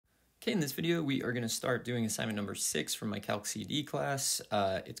Okay, in this video, we are going to start doing assignment number 6 from my Calc CD class.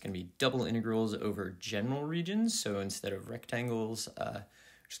 It's going to be double integrals over general regions. So instead of rectangles, we're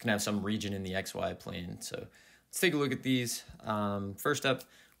just going to have some region in the xy plane. So let's take a look at these. First up,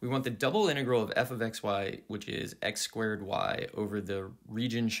 we want the double integral of f of xy, which is x squared y, over the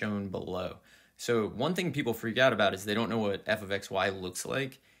region shown below. So one thing people freak out about is they don't know what f of xy looks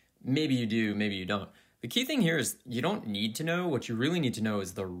like. Maybe you do, maybe you don't. The key thing here is you don't need to know. What you really need to know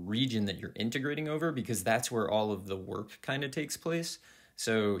is the region that you're integrating over, because that's where all of the work kind of takes place.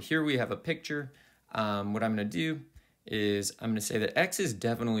 So here we have a picture. What I'm going to do is I'm going to say that x is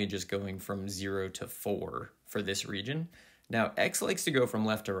definitely just going from 0 to 4 for this region. Now x likes to go from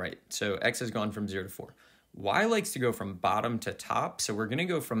left to right. So x has gone from 0 to 4. Y likes to go from bottom to top. So we're going to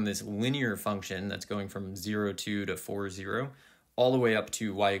go from this linear function that's going from 0, 2 to 4, 0, all the way up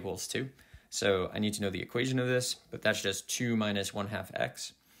to y equals 2. So I need to know the equation of this, but that's just 2 minus 1/2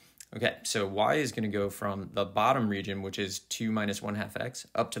 x. Okay, so y is going to go from the bottom region, which is 2 minus 1/2 x,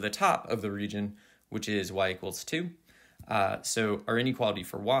 up to the top of the region, which is y equals 2. So our inequality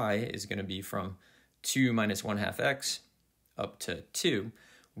for y is going to be from 2 minus 1/2 x up to 2.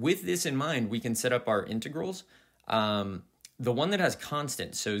 With this in mind, we can set up our integrals. The one that has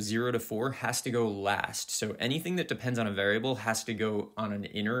constant, so 0 to 4, has to go last. So anything that depends on a variable has to go on an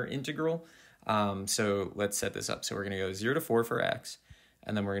inner integral. So let's set this up. So we're going to go 0 to 4 for x,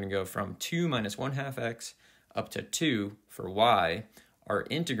 and then we're going to go from 2 minus 1/2 x up to 2 for y. Our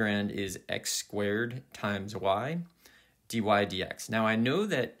integrand is x squared times y, dy dx. Now I know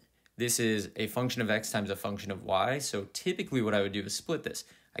that this is a function of x times a function of y, so typically what I would do is split this.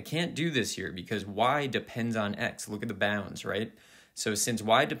 I can't do this here because y depends on x. Look at the bounds, right? So since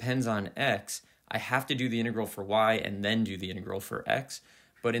y depends on x, I have to do the integral for y and then do the integral for x.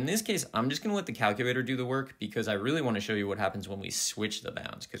 But in this case, I'm just going to let the calculator do the work because I really want to show you what happens when we switch the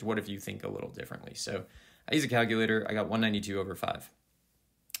bounds, because what if you think a little differently? So I use a calculator. I got 192 over 5.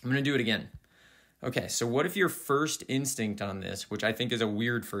 I'm going to do it again. Okay, so what if your first instinct on this, which I think is a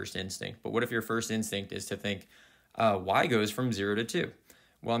weird first instinct, but what if your first instinct is to think y goes from 0 to 2?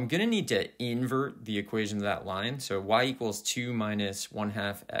 Well, I'm going to need to invert the equation of that line. So y equals 2 minus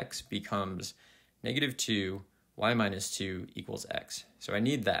 1/2 x becomes negative 2, y minus 2 equals x. So I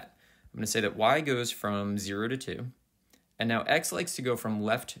need that. I'm going to say that y goes from 0 to 2. And now x likes to go from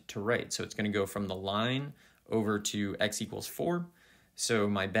left to right. So it's going to go from the line over to x equals 4. So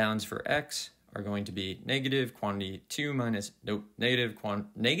my bounds for x are going to be negative quantity 2 minus, nope,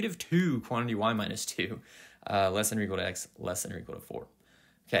 negative 2 quantity y minus 2, less than or equal to x, less than or equal to 4.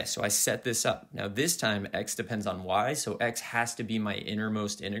 Okay, so I set this up. Now this time x depends on y, so x has to be my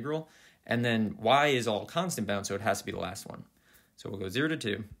innermost integral, and then y is all constant bound, so it has to be the last one. So we'll go 0 to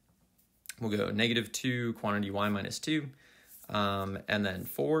 2. We'll go negative 2 quantity y minus 2, and then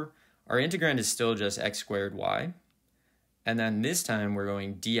 4. Our integrand is still just x squared y. And then this time we're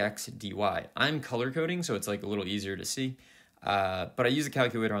going dx dy. I'm color coding, so it's like a little easier to see, but I use a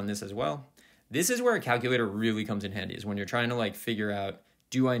calculator on this as well. This is where a calculator really comes in handy, is when you're trying to like figure out,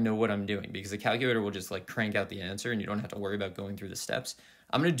 do I know what I'm doing? Because the calculator will just like crank out the answer and you don't have to worry about going through the steps.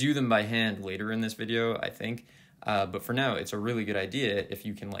 I'm going to do them by hand later in this video, I think. But for now, it's a really good idea if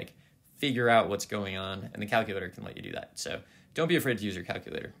you can like figure out what's going on, and the calculator can let you do that. So don't be afraid to use your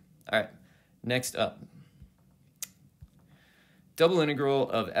calculator. All right, next up. Double integral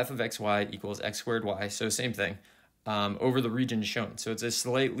of f of xy equals x squared y. So same thing, over the region shown. So it's a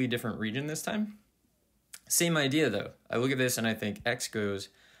slightly different region this time. Same idea though. I look at this and I think x goes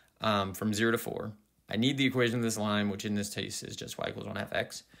from 0 to 4. I need the equation of this line, which in this case is just y equals 1/2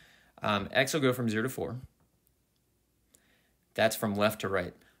 x. X will go from 0 to 4. That's from left to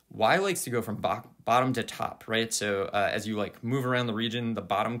right. Y likes to go from bottom to top, right? So as you like move around the region, the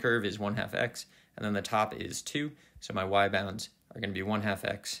bottom curve is 1/2 x, and then the top is 2. So my y bounds are going to be 1/2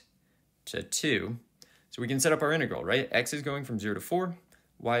 x to 2. So we can set up our integral, right? X is going from 0 to 4.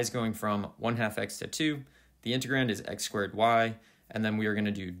 Y is going from 1/2 x to 2. The integrand is x squared y, and then we are going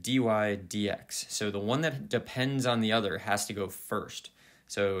to do dy dx. So the one that depends on the other has to go first.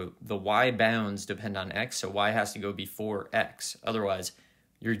 So the y bounds depend on x, so y has to go before x. Otherwise,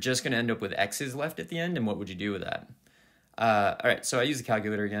 you're just going to end up with x's left at the end, and what would you do with that? All right, so I use the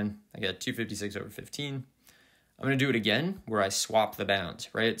calculator again. I get 256 over 15. I'm going to do it again where I swap the bounds,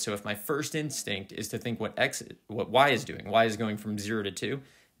 right? So if my first instinct is to think what y is doing, y is going from 0 to 2.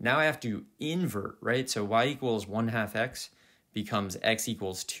 Now I have to invert, right? So y equals 1/2 x becomes x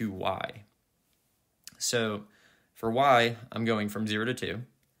equals 2y. So for y, I'm going from 0 to 2.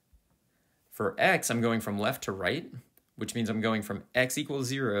 For x, I'm going from left to right, which means I'm going from x equals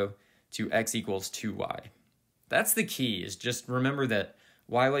 0 to x equals 2y. That's the key, is just remember that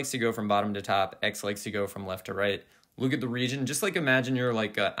Y likes to go from bottom to top, X likes to go from left to right. Look at the region, just like imagine you're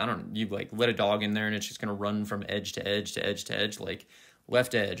like, I don't know, you like let a dog in there and it's just gonna run from edge to edge to edge to edge, like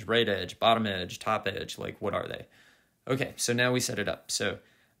left edge, right edge, bottom edge, top edge, like what are they? Okay, so now we set it up. So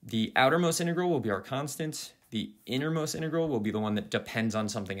the outermost integral will be our constant. The innermost integral will be the one that depends on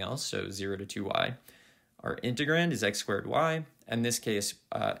something else, so 0 to 2y. Our integrand is x squared y. In this case,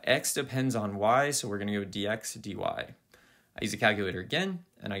 x depends on y, so we're going to go dx dy. I use a calculator again,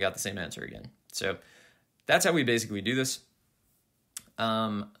 and I got the same answer again. So that's how we basically do this.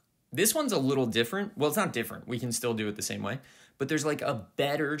 This one's a little different. Well, it's not different. We can still do it the same way, but there's like a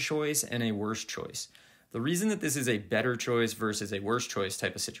better choice and a worse choice. The reason that this is a better choice versus a worse choice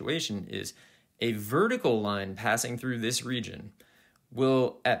type of situation is a vertical line passing through this region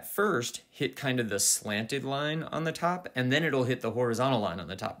will at first hit kind of the slanted line on the top, and then it'll hit the horizontal line on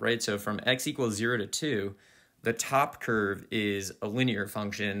the top, right? So from x equals 0 to 2, the top curve is a linear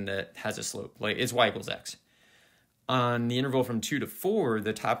function that has a slope, like it's y equals x. On the interval from 2 to 4,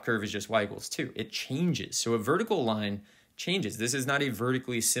 the top curve is just y equals 2. It changes. So a vertical line changes. This is not a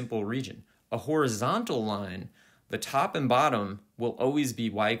vertically simple region. A horizontal line, the top and bottom will always be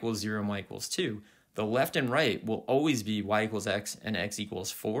y equals 0 and y equals 2. The left and right will always be y equals x and x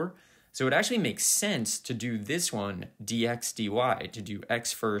equals 4. So it actually makes sense to do this one, dx dy, to do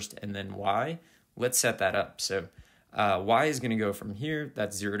x first and then y. Let's set that up. So y is going to go from here,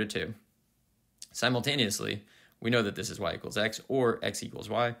 that's 0 to 2. Simultaneously, we know that this is y equals x or x equals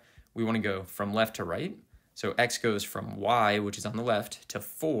y. We want to go from left to right. So x goes from y, which is on the left, to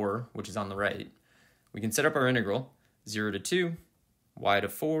 4, which is on the right. We can set up our integral, 0 to 2, y to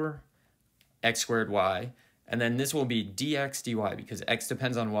 4, x squared y, and then this will be dx dy, because x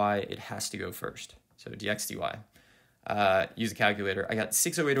depends on y, it has to go first. So dx dy. Use a calculator. I got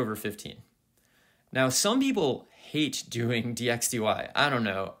 608 over 15. Now, some people hate doing dx dy. I don't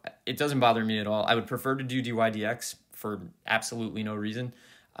know. It doesn't bother me at all. I would prefer to do dy dx for absolutely no reason.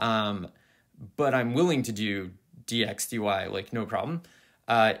 But I'm willing to do dx dy, like no problem.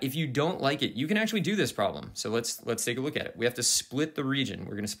 If you don't like it, you can actually do this problem. So let's take a look at it. We have to split the region.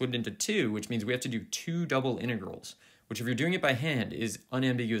 We're going to split it into 2, which means we have to do 2 double integrals, which if you're doing it by hand is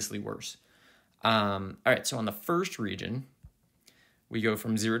unambiguously worse. All right, so on the first region, we go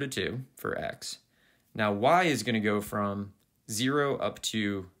from 0 to 2 for x. Now y is going to go from 0 up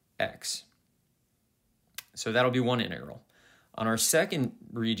to x. So that'll be one integral. On our second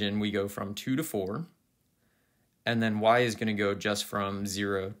region, we go from 2 to 4. And then y is going to go just from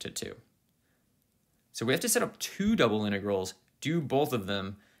 0 to 2. So we have to set up 2 double integrals, do both of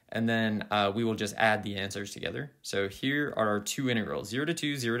them, and then we will just add the answers together. So here are our 2 integrals, 0 to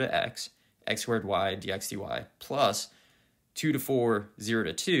 2, 0 to x, x squared y, dx dy, plus 2 to 4, 0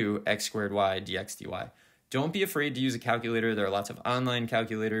 to 2, x squared y, dx dy. Don't be afraid to use a calculator. There are lots of online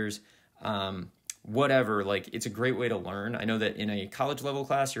calculators. Whatever, like it's a great way to learn. I know that in a college level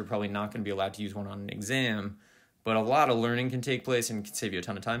class, you're probably not going to be allowed to use one on an exam, but a lot of learning can take place and can save you a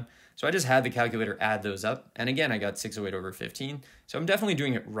ton of time. So I just had the calculator add those up. And again, I got 608 over 15. So I'm definitely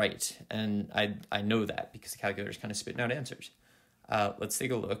doing it right. And I know that because the calculator's kind of spitting out answers. Let's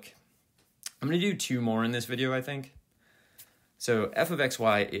take a look. I'm going to do 2 more in this video, I think. So f of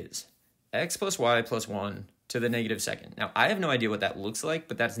xy is x plus y plus 1 to the negative second. Now, I have no idea what that looks like,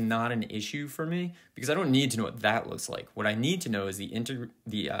 but that's not an issue for me because I don't need to know what that looks like. What I need to know is the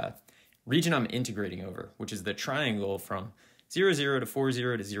region I'm integrating over, which is the triangle from 0, 0 to 4,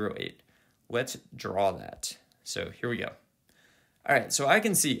 0 to 0, 8. Let's draw that. So here we go. All right, so I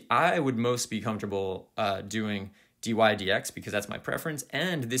can see I would most be comfortable doing dy dx because that's my preference,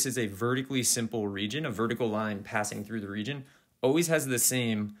 and this is a vertically simple region. A vertical line passing through the region always has the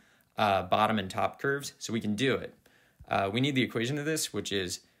same bottom and top curves, so we can do it. We need the equation of this, which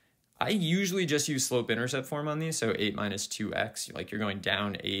is, I usually just use slope-intercept form on these, so 8 minus 2x, like you're going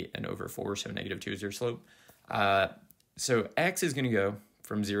down 8 and over 4, so negative 2 is your slope. So x is going to go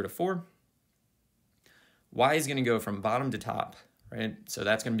from 0 to 4. Y is going to go from bottom to top, right? So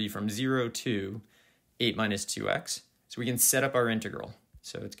that's going to be from 0 to 8 minus 2x. So we can set up our integral.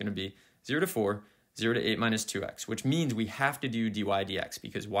 So it's going to be 0 to 4, 0 to 8 minus 2x, which means we have to do dy dx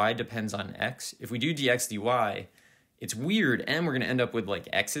because y depends on x. If we do dx dy, it's weird, and we're going to end up with like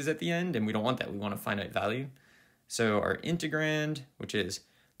x's at the end, and we don't want that. We want a finite value. So our integrand, which is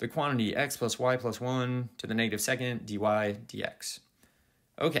the quantity x plus y plus 1 to the negative second dy dx.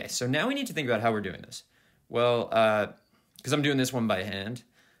 Okay, so now we need to think about how we're doing this. Well, because I'm doing this one by hand,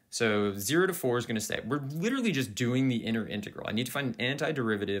 so 0 to 4 is going to stay. We're literally just doing the inner integral. I need to find an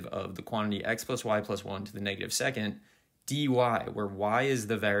antiderivative of the quantity x plus y plus 1 to the negative second dy, where y is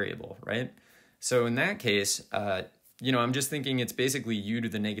the variable, right? So in that case, you know, I'm just thinking it's basically u to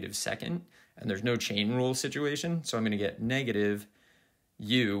the negative second, and there's no chain rule situation. So I'm going to get negative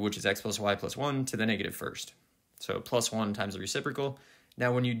u, which is x plus y plus 1, to the negative first. So plus 1 times the reciprocal.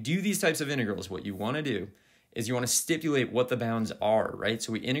 Now, when you do these types of integrals, what you want to do is you want to stipulate what the bounds are, right?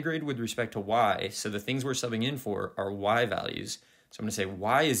 So we integrate with respect to y, so the things we're subbing in for are y values. So I'm going to say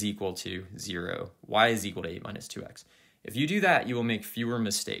y is equal to 0, y is equal to 8 minus 2x. If you do that, you will make fewer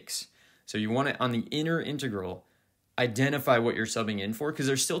mistakes. So you want to, on the inner integral, identify what you're subbing in for, because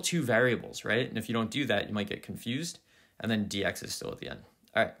there's still two variables, right? And if you don't do that, you might get confused, and then dx is still at the end.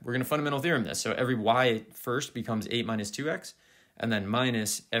 All right, we're going to fundamental theorem this. So every y first becomes 8 minus 2x, and then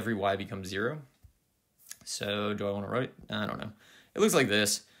minus every y becomes 0. So do I want to write? I don't know. It looks like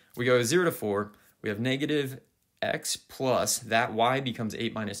this. We go 0 to 4. We have negative x plus that y becomes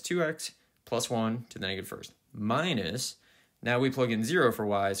 8 minus 2x plus 1 to the negative first. Minus, now we plug in 0 for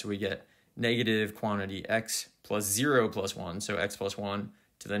y, so we get negative quantity x plus 0 plus 1, so x plus 1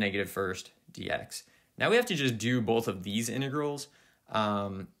 to the negative first dx. Now we have to just do both of these integrals.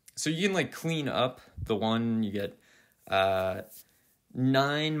 So you can like clean up the one, you get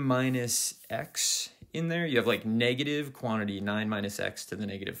 9 minus x in there. You have like negative quantity 9 minus x to the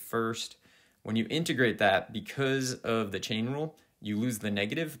negative first. When you integrate that, because of the chain rule, you lose the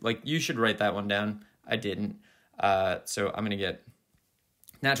negative. Like, you should write that one down. I didn't. So I'm going to get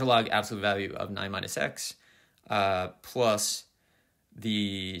natural log absolute value of 9 minus x plus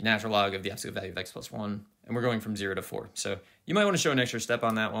the natural log of the absolute value of x plus 1. And we're going from 0 to 4. So you might want to show an extra step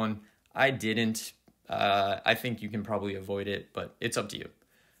on that one. I didn't. I think you can probably avoid it, but it's up to you,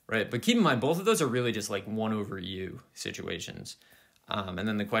 right? But keep in mind, both of those are really just like 1 over u situations. And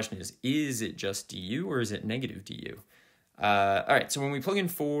then the question is it just du or is it negative du? All right, so when we plug in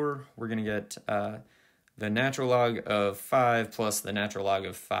 4, we're going to get the natural log of 5 plus the natural log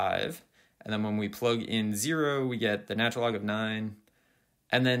of 5. And then when we plug in 0, we get the natural log of 9.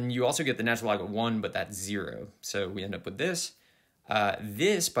 And then you also get the natural log of 1, but that's 0. So we end up with this.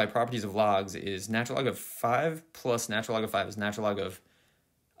 This, by properties of logs, is natural log of 5 plus natural log of 5 is natural log of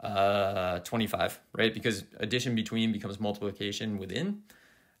 25, right? Because addition between becomes multiplication within.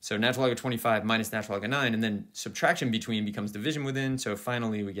 So natural log of 25 minus natural log of 9, and then subtraction between becomes division within. So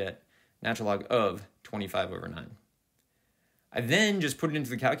finally we get natural log of 25 over 9. I then just put it into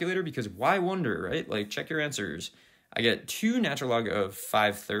the calculator because why wonder, right? Like, check your answers. I get 2 natural log of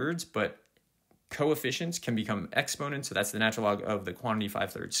 5/3, but coefficients can become exponents. So that's the natural log of the quantity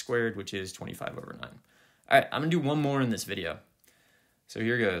 5/3 squared, which is 25 over 9. All right, I'm going to do one more in this video. So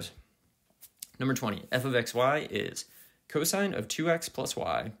here goes. Number 20, f of xy is cosine of 2x plus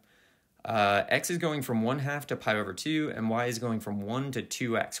y. X is going from 1/2 to pi over 2, and y is going from 1 to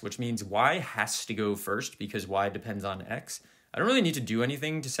 2x, which means y has to go first because y depends on x. I don't really need to do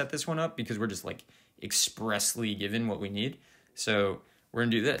anything to set this one up because we're just like expressly given what we need. So we're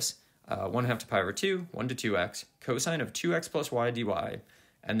going to do this. 1/2 to pi over 2, 1 to 2x, cosine of 2x plus y dy,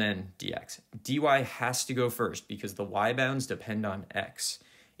 and then dx. dy has to go first because the y bounds depend on x.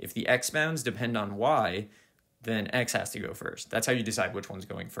 If the x bounds depend on y, then x has to go first. That's how you decide which one's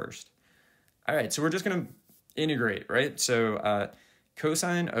going first. All right, so we're just going to integrate, right? So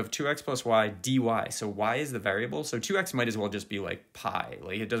cosine of 2x plus y dy. So y is the variable. So 2x might as well just be like pi.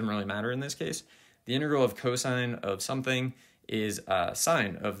 Like, it doesn't really matter in this case. The integral of cosine of something is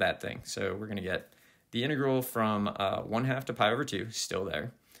sine of that thing. So we're going to get the integral from 1/2 to pi over 2, still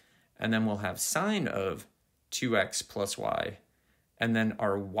there. And then we'll have sine of 2x plus y. And then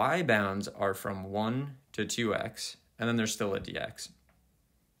our y bounds are from 1 to 2x. And then there's still a dx.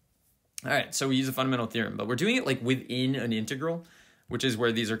 All right, so we use a fundamental theorem, but we're doing it like within an integral, which is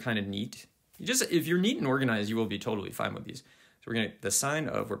where these are kind of neat. If you're neat and organized, you will be totally fine with these. So we're going to get the sine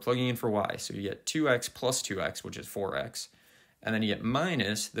of, we're plugging in for y. So you get 2x plus 2x, which is 4x. And then you get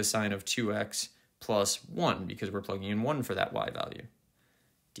minus the sine of 2x plus 1, because we're plugging in 1 for that y value.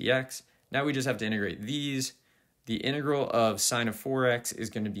 Dx. Now we just have to integrate these. The integral of sine of 4x is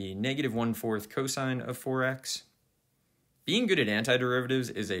going to be negative 1/4 cosine of 4x. Being good at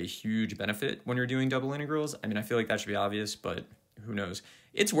antiderivatives is a huge benefit when you're doing double integrals. I mean, I feel like that should be obvious, but who knows?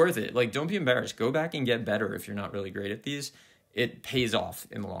 It's worth it. Like, don't be embarrassed. Go back and get better if you're not really great at these. It pays off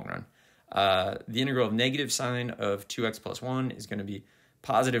in the long run. The integral of negative sine of 2x plus 1 is going to be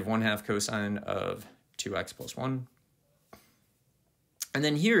positive 1/2 cosine of 2x plus 1. And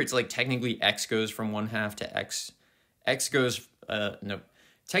then here it's like technically x goes from 1/2 to x. X goes, no,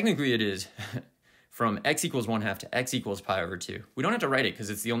 technically it is from x equals 1/2 to x equals pi over 2. We don't have to write it because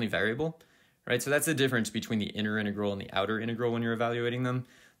it's the only variable, right? So that's the difference between the inner integral and the outer integral when you're evaluating them.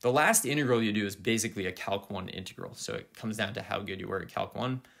 The last integral you do is basically a Calc 1 integral. So it comes down to how good you were at Calc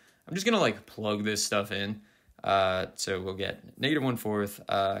 1. I'm just going to like plug this stuff in. So we'll get negative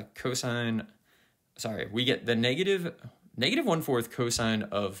 1/4 cosine, sorry, we get the negative 1/4 cosine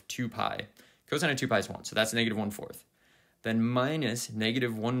of 2 pi. Cosine of 2 pi is 1, so that's negative 1/4. Then minus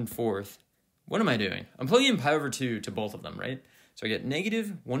negative 1/4, what am I doing? I'm plugging in pi over 2 to both of them, right? So I get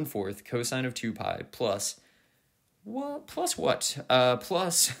negative 1/4 cosine of 2 pi plus, what? Plus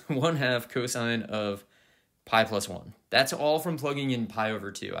 1/2 cosine of pi plus 1. That's all from plugging in pi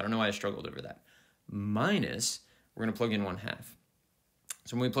over 2. I don't know why I struggled over that. Minus, we're going to plug in 1/2.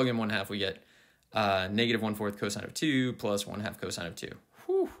 So when we plug in 1/2, we get negative 1/4 cosine of 2 plus 1/2 cosine of 2.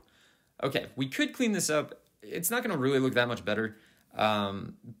 Whew. Okay, we could clean this up. It's not going to really look that much better.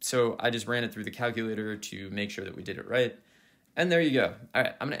 So I just ran it through the calculator to make sure that we did it right. And there you go. All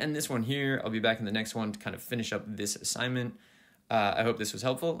right, I'm going to end this one here. I'll be back in the next one to kind of finish up this assignment. I hope this was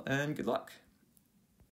helpful, and good luck.